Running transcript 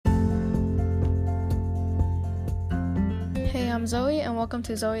I'm Zoe, and welcome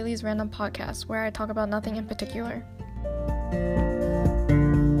to Zoe Lee's Random Podcast, where I talk about nothing in particular.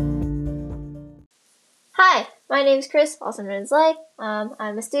 Hi, my name is Chris, also known as Lay.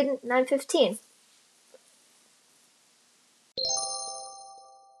 I'm a student and I'm 15.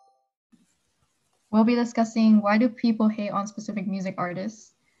 We'll be discussing why do people hate on specific music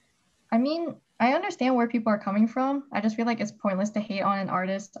artists. I mean, I understand where people are coming from. I just feel like it's pointless to hate on an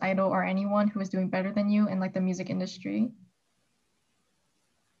artist, idol, or anyone who is doing better than you in like the music industry.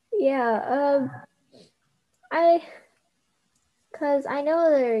 Yeah, cause I know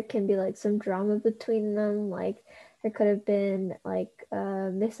there can be like some drama between them, like there could have been like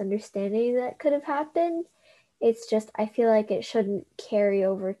a misunderstanding that could have happened. It's just I feel like it shouldn't carry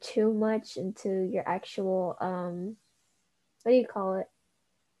over too much into your actual what do you call it?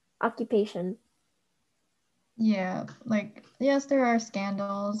 Occupation. Yeah, like yes, there are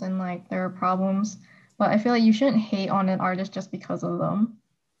scandals and like there are problems, but I feel like you shouldn't hate on an artist just because of them.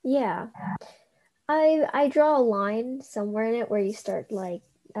 Yeah. I draw a line somewhere in it where you start like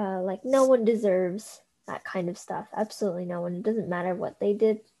no one deserves that kind of stuff. Absolutely no one. It doesn't matter what they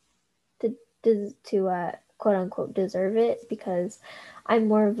did to quote unquote deserve it, because I'm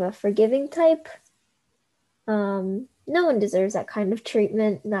more of a forgiving type. No one deserves that kind of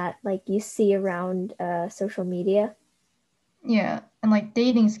treatment that like you see around social media. Yeah, and like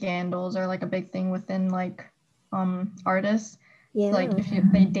dating scandals are like a big thing within like artists. So, like Yeah.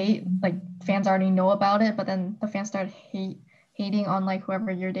 if they date, like fans already know about it, but then the fans start hating on like whoever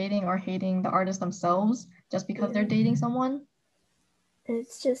you're dating or hating the artist themselves just because they're dating someone.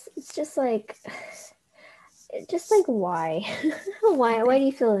 It's just like why? Why do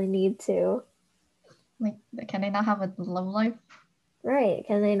you feel the need to? Like, can they not have a love life? Right.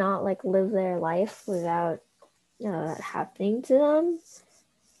 Can they not like live their life without that happening to them?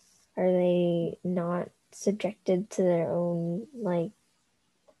 Are they not subjected to their own like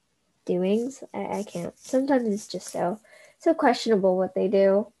doings? I can't. Sometimes it's just so questionable what they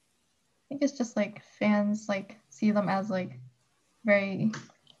do. I think it's just like fans like see them as like very,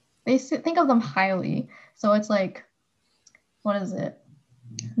 they think of them highly. So it's like, what is it?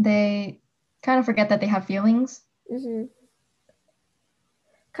 They kind of forget that they have feelings. Mm-hmm.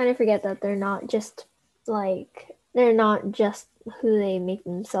 Kind of forget that they're not just who they make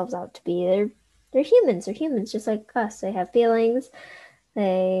themselves out to be. They're humans. They're humans just like us. They have feelings.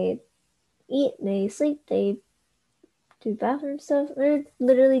 They eat. They sleep. They do bathroom stuff. They're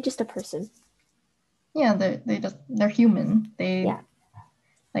literally just a person. Yeah, they're human. They Yeah.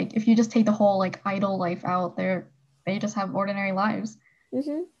 like if you just take the whole like idol life out, they just have ordinary lives.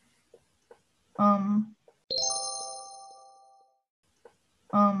 Mm-hmm. Um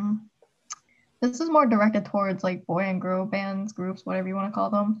um this is more directed towards like boy and girl bands, groups, whatever you want to call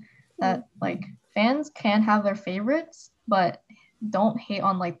them, that like fans can have their favorites, but don't hate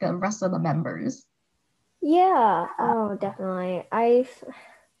on like the rest of the members. Yeah. Oh, definitely.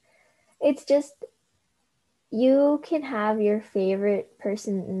 It's just you can have your favorite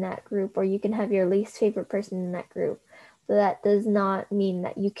person in that group, or you can have your least favorite person in that group. But that does not mean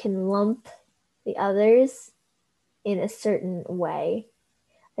that you can lump the others in a certain way.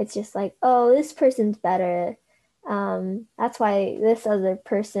 It's just like, oh, this person's better. That's why this other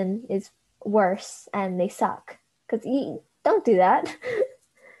person is worse and they suck. Because you don't do that.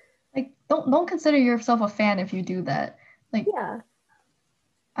 Like don't consider yourself a fan if you do that. Like Yeah.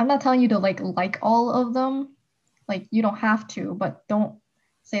 I'm not telling you to like all of them. Like you don't have to, but don't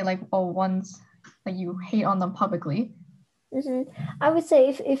say like oh one's like you hate on them publicly. I would say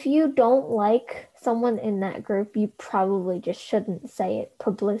if you don't like someone in that group, you probably just shouldn't say it I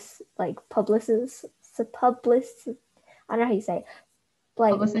don't know how you say it.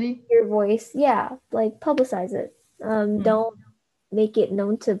 Like Publicity. your voice, yeah, like publicize it. Mm. Don't make it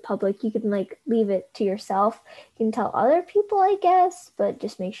known to the public. You can like leave it to yourself. You can tell other people, I guess, but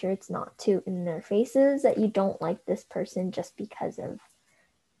just make sure it's not too in their faces that you don't like this person just because of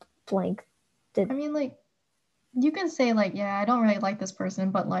blank. I mean like you can say like yeah I don't really like this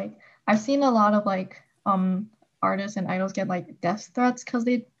person, but like I've seen a lot of like artists and idols get like death threats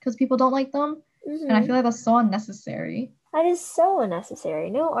because people don't like them, and I Mm-hmm. feel like that's so unnecessary. That is so unnecessary.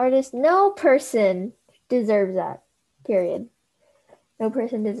 No artist, no person deserves that. Period. No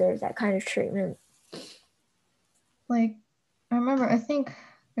person deserves that kind of treatment. Like I remember I think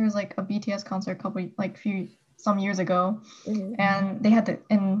there was like a BTS concert some years ago, Mm-hmm. and they had to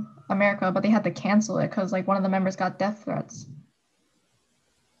in America, but they had to cancel it because like one of the members got death threats.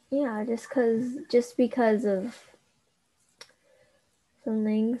 Yeah, just because of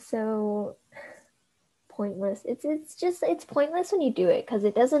something so pointless. It's pointless when you do it because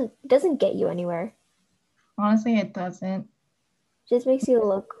it doesn't get you anywhere. Honestly, it doesn't. just makes you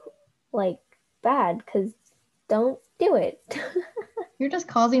look like bad, because don't do it. You're just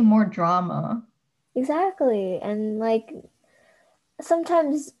causing more drama. Exactly. And like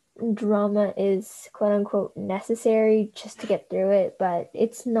sometimes drama is quote unquote necessary just to get through it, but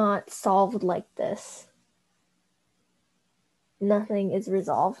it's not solved like this. Nothing is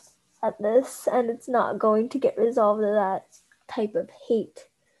resolved at this, and it's not going to get resolved at that type of hate.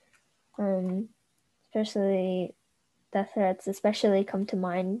 Especially death threats, especially come to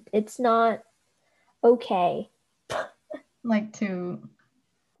mind. It's not okay Like to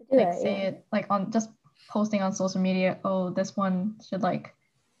to do like it. say Yeah. it like on just posting on social media, oh, this one should like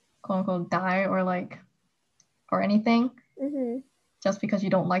quote unquote die or like or anything Mm-hmm. just because you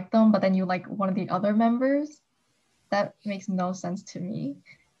don't like them, but then you like one of the other members. That makes no sense to me.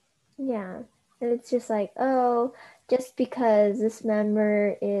 Yeah. And it's just like, oh, just because this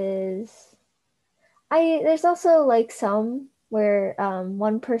member is there's also like some where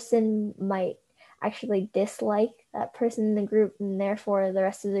one person might actually dislike that person in the group, and therefore the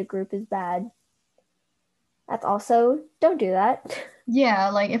rest of the group is bad. That's also, don't do that. Yeah,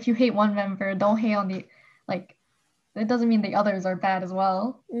 like if you hate one member, don't hate on the like it doesn't mean the others are bad as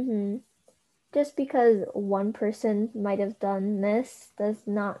well. Mm-hmm. Just because one person might have done this does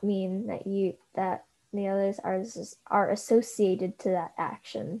not mean that the others are associated to that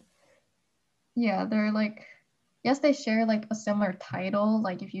action. Yeah, they're like yes, they share like a similar title,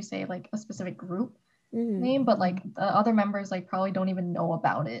 like if you say like a specific group Mm-hmm. name, but like the other members like probably don't even know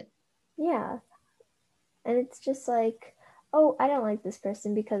about it. Yeah. And it's just like, oh, I don't like this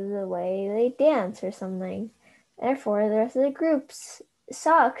person because of the way they dance or something. Therefore, the rest of the group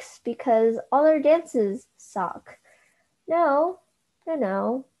sucks because all their dances suck. No, no,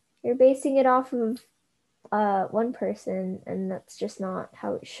 no. You're basing it off of one person, and that's just not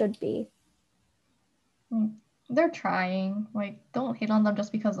how it should be. Mm, they're trying. Like, don't hate on them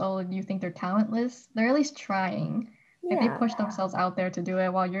just because, oh, you think they're talentless. They're at least trying. Like, they Yeah. push themselves out there to do it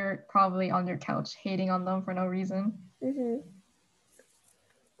while you're probably on your couch hating on them for no reason. Mm-hmm.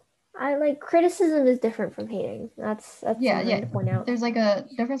 I like criticism is different from hating. That's Yeah, something yeah. to point out. There's like a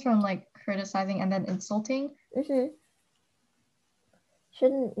difference from like criticizing and then insulting. Mm-hmm.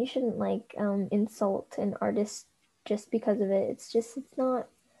 You shouldn't like insult an artist just because of it. It's not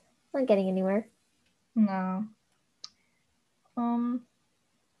getting anywhere. No. Um,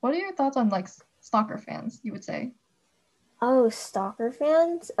 what are your thoughts on like stalker fans, you would say? Oh, stalker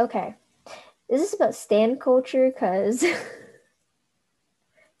fans? Okay. Is this about stan culture? Cause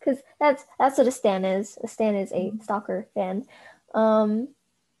that's what a stan is. A stan is a stalker fan. Um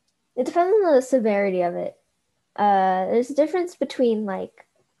it depends on the severity of it. There's a difference between like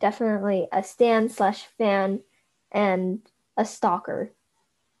definitely a stan slash fan and a stalker.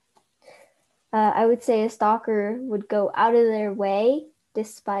 I would say a stalker would go out of their way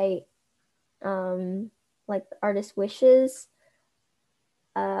despite like the artist's wishes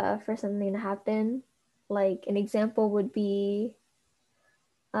for something to happen. Like an example would be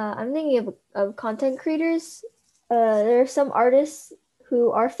I'm thinking of content creators. There are some artists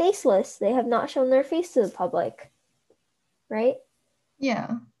who are faceless. They have not shown their face to the public, right?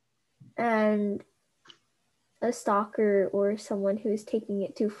 Yeah. And a stalker or someone who's taking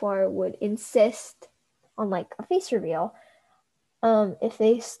it too far would insist on like a face reveal. If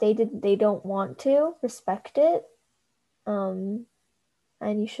they stated they don't want to, respect it. And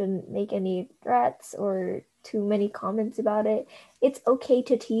you shouldn't make any threats or too many comments about it. It's okay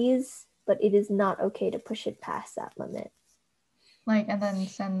to tease, but it is not okay to push it past that limit. Like, and then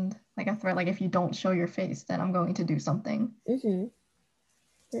send like a threat, like if you don't show your face, then I'm going to do something. Mm-hmm.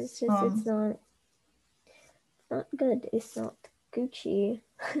 It's just it's not good. It's not Gucci.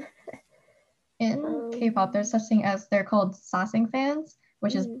 In K-pop, there's such thing as they're called sasaeng fans,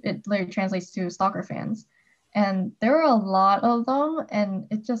 which is it literally translates to stalker fans, and there are a lot of them, and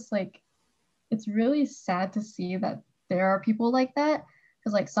it's just like it's really sad to see that there are people like that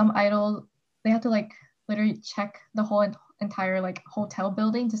because like some idols they have to like literally check the whole entire like hotel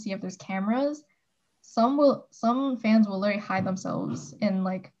building to see if there's cameras. Some fans will literally hide themselves in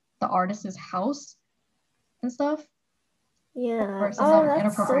like the artist's house and stuff Yeah. or send Oh, them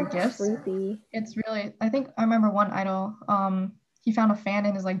that's so inappropriate gifts. creepy. It's really I think I remember one idol, he found a fan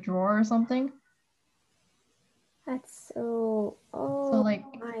in his like drawer or something. That's so. So Oh like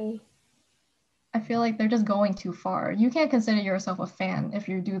my. I feel like they're just going too far. You can't consider yourself a fan if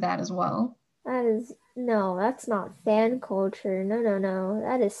you do that as well. That is no. That's not fan culture. No, no, no.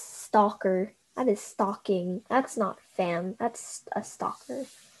 That is stalker. That is stalking. That's not fan. That's a stalker.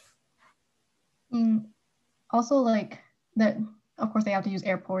 Also like that of course they have to use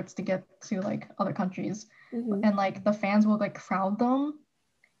airports to get to like other countries, Hmm. and like the fans will like crowd them.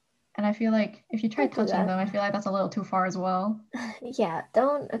 And I feel like if you try Don't do touching that. them, I feel like that's a little too far as well. Yeah,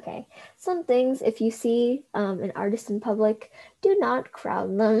 don't. Okay. Some things, if you see an artist in public, do not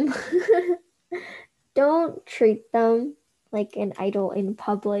crowd them. Don't treat them like an idol in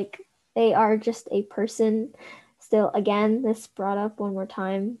public. They are just a person. Still, again, this brought up one more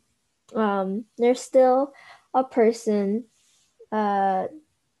time. They're still a person. Uh,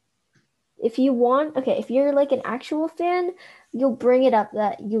 if you want, okay, if you're like an actual fan, you'll bring it up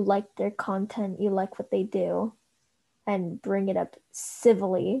that you like their content, you like what they do, and bring it up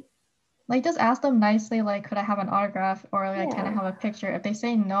civilly. Like just ask them nicely, like, could I have an autograph or like can I Yeah. have a picture? If they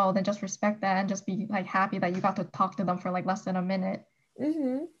say no, then just respect that and just be like happy that you got to talk to them for like less than a minute.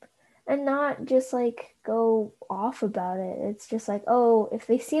 Mm-hmm. And not just like go off about it. It's just like, oh, if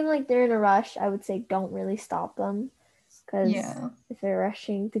they seem like they're in a rush, I would say don't really stop them because Yeah. if they're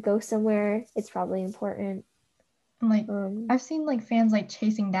rushing to go somewhere, it's probably important. And like Um, I've seen like fans like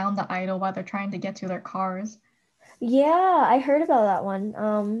chasing down the idol while they're trying to get to their cars. yeah, I heard about that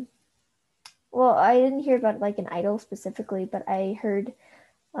one. Well, I didn't hear about like an idol specifically, but I heard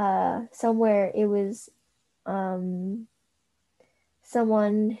somewhere it was um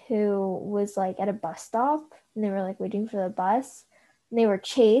someone who was like at a bus stop and they were like waiting for the bus and they were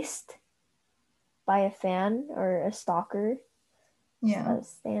chased by a fan or a stalker. Yeah. A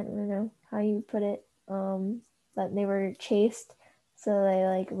stand, I don't know how you put it. But they were chased, so they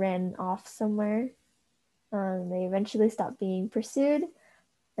like ran off somewhere. They eventually stopped being pursued,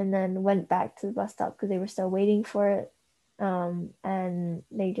 and then went back to the bus stop because they were still waiting for it. And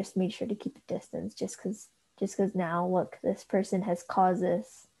they just made sure to keep a distance, just because now look, this person has caused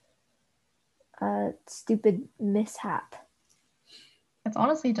this stupid mishap. It's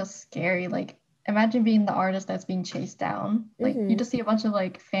honestly just scary. Like imagine being the artist that's being chased down. Like you Mm-hmm. just see a bunch of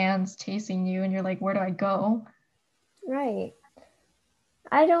like fans chasing you and you're like, where do I go? Right.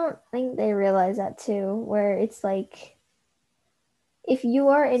 I don't think they realize that too, where it's like if you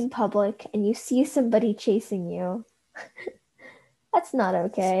are in public and you see somebody chasing you, that's not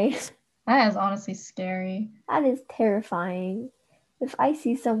okay. That is honestly scary. That is terrifying. If I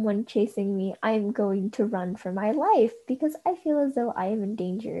see someone chasing me, I am going to run for my life because I feel as though I am in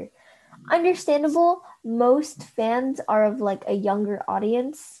danger. Understandable, most fans are of like a younger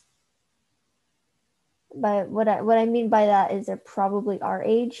audience, but what I mean by that is they're probably our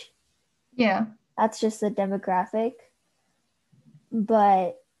age. Yeah. That's just the demographic,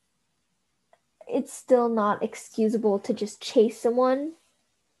 but it's still not excusable to just chase someone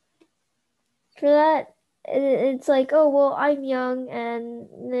for that. It's like, oh well, I'm young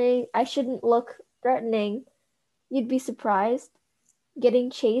and I shouldn't look threatening. You'd be surprised.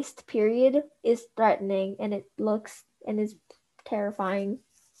 Getting chased, period, is threatening and it looks and is terrifying.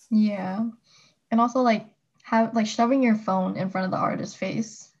 Yeah. And also like have like shoving your phone in front of the artist's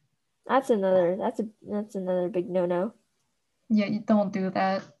face. That's another big no-no. Yeah, you don't do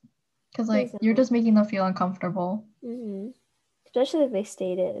that. Because Please like you're don't. just making them feel uncomfortable. Mm-hmm. Especially if they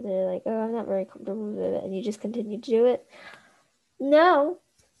state it. They're like, oh, I'm not very comfortable with it, and you just continue to do it. No,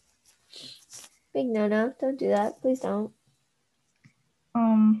 big no-no. Don't do that. Please don't.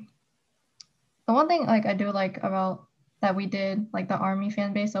 Um the one thing like I do like about that we did, like the army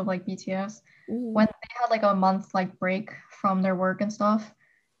fan base of like BTS, Mm-hmm. when they had like a month like break from their work and stuff,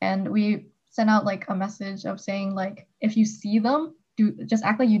 and we sent out like a message of saying like if you see them, do just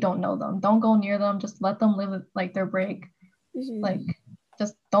act like you don't know them. Don't go near them, just let them live like their break. Mm-hmm. Like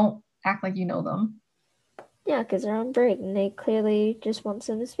just don't act like you know them. Yeah, because they're on break and they clearly just want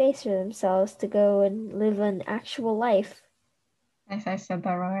some space for themselves to go and live an actual life. I said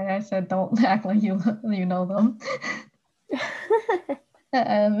that wrong. I said don't act like you know them.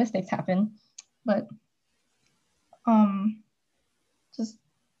 Mistakes happen, but um, just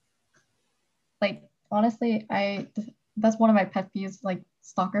like honestly, that's one of my pet peeves. Like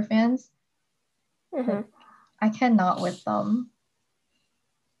stalker fans, Uh-huh. like I cannot with them.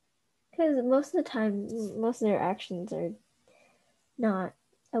 Because most of the time, most of their actions are not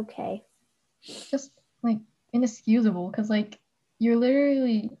okay. Just like inexcusable because like you're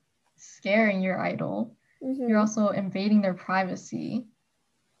literally scaring your idol. You're Mm-hmm. also invading their privacy.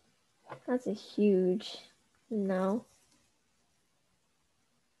 That's a huge no.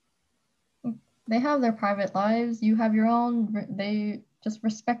 They have their private lives. You have your own. They just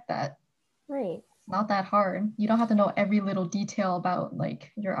respect that. Right. It's not that hard. You don't have to know every little detail about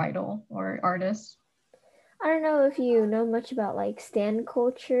like your idol or artist. I don't know if you know much about like stan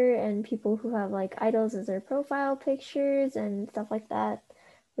culture and people who have like idols as their profile pictures and stuff like that,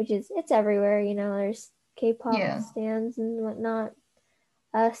 which is it's everywhere, there's K-pop Yeah. stans and whatnot.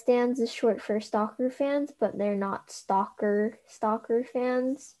 Stans is short for stalker fans, but they're not stalker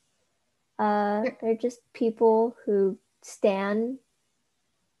fans. They're just people who stan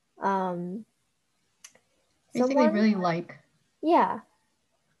Basically, someone. really like. Yeah.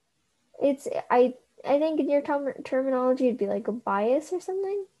 It's I think in your terminology it'd be like a bias or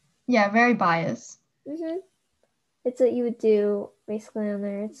something. Yeah, very biased. It's what you would do basically on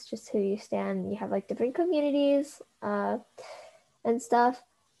there. It's just who you stand. You have like different communities and stuff.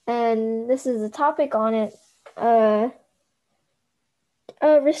 And this is a topic on it.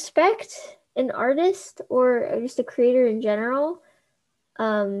 Respect an artist or just a creator in general.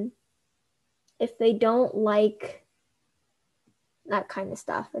 If they don't like that kind of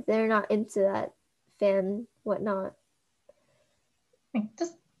stuff, if they're not into that fan whatnot. Like,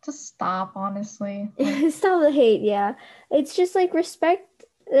 just stop, honestly. Like, Stop the hate, yeah. It's just like respect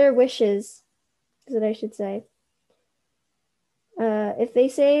their wishes, is what I should say. If they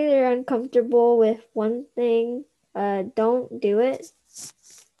say they're uncomfortable with one thing, don't do it.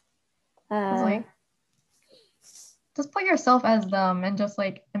 like, just put yourself as them and just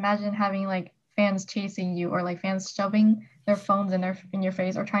like imagine having like fans chasing you or like fans shoving their phones in your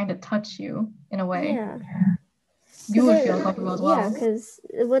face or trying to touch you in a way. Yeah. You would feel uncomfortable as well. Yeah, because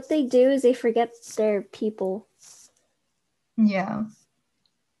what they do is they forget they're people. Yeah.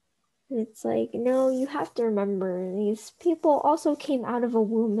 It's like, no, you have to remember these people also came out of a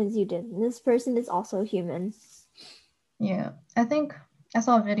womb as you did. And this person is also human. Yeah. I think I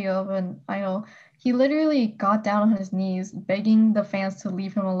saw a video of an idol. He literally got down on his knees begging the fans to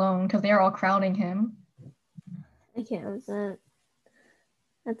leave him alone because they are all crowding him. I can't with that.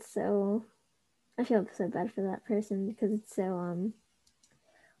 That's so... I feel so bad for that person because it's so,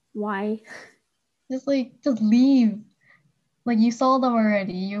 why? Just leave. Like, you saw them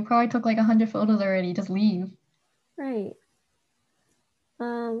already. You probably took like 100 photos already. Just leave. Right.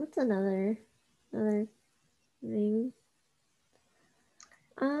 What's another thing?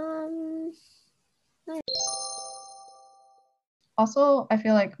 Also, I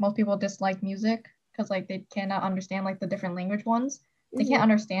feel like most people dislike music because like they cannot understand like the different language ones. They can't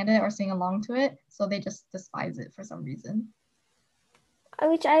understand it or sing along to it, so they just despise it for some reason.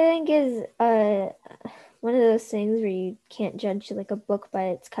 Which I think is one of those things where you can't judge like a book by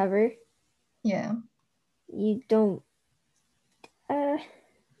its cover. Yeah. You don't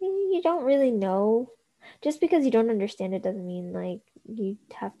really know. Just because you don't understand it doesn't mean like you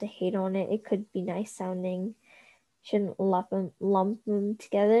have to hate on it. It could be nice sounding. Shouldn't lump them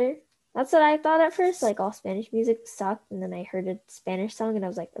together. That's what I thought at first. Like all Spanish music sucked, and then I heard a Spanish song, and I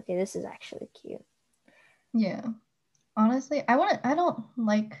was like, okay, this is actually cute. Yeah. Honestly, I don't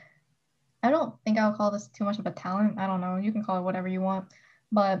think I'll call this too much of a talent. I don't know. You can call it whatever you want.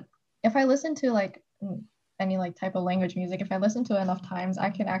 But if I listen to like any like type of language music, if I listen to it enough times, I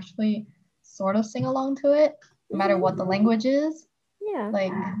can actually sort of sing along to it, no matter what the language is. Yeah.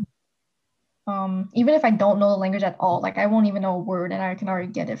 Like, even if I don't know the language at all, like I won't even know a word and I can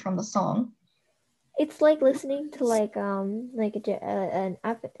already get it from the song. It's like listening to like an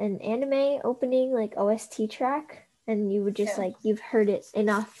anime opening like OST track, and you would just like you've heard it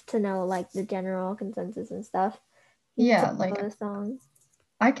enough to know like the general consensus and stuff. Yeah, like the song.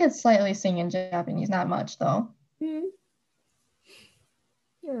 I could slightly sing in Japanese, not much though. Yeah,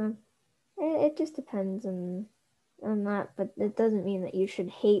 it just depends on that, but it doesn't mean that you should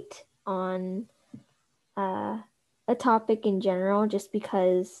hate on a topic in general just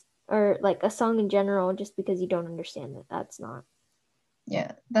because, or like a song in general just because you don't understand it. That's not.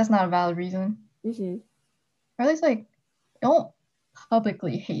 Yeah, that's not a valid reason. Or at least like don't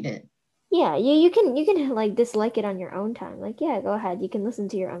publicly hate it. Yeah, you can like dislike it on your own time. Like, yeah, go ahead. You can listen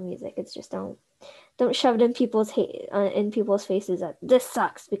to your own music. It's just don't shove it in people's faces that this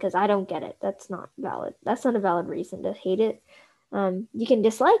sucks because I don't get it. That's not valid. That's not a valid reason to hate it. You can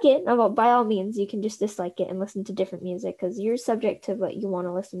dislike it. By all means, you can just dislike it and listen to different music because you're subject to what you want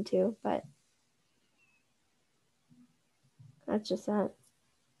to listen to. But that's just that.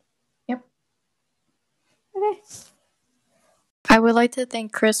 Yep. Okay. I would like to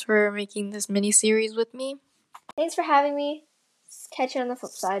thank Chris for making this mini-series with me. Thanks for having me. Catch you on the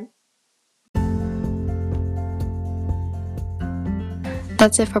flip side.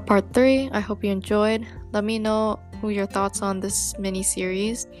 That's it for part 3. I hope you enjoyed. Let me know who your thoughts on this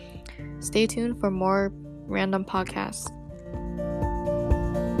mini-series. Stay tuned for more random podcasts.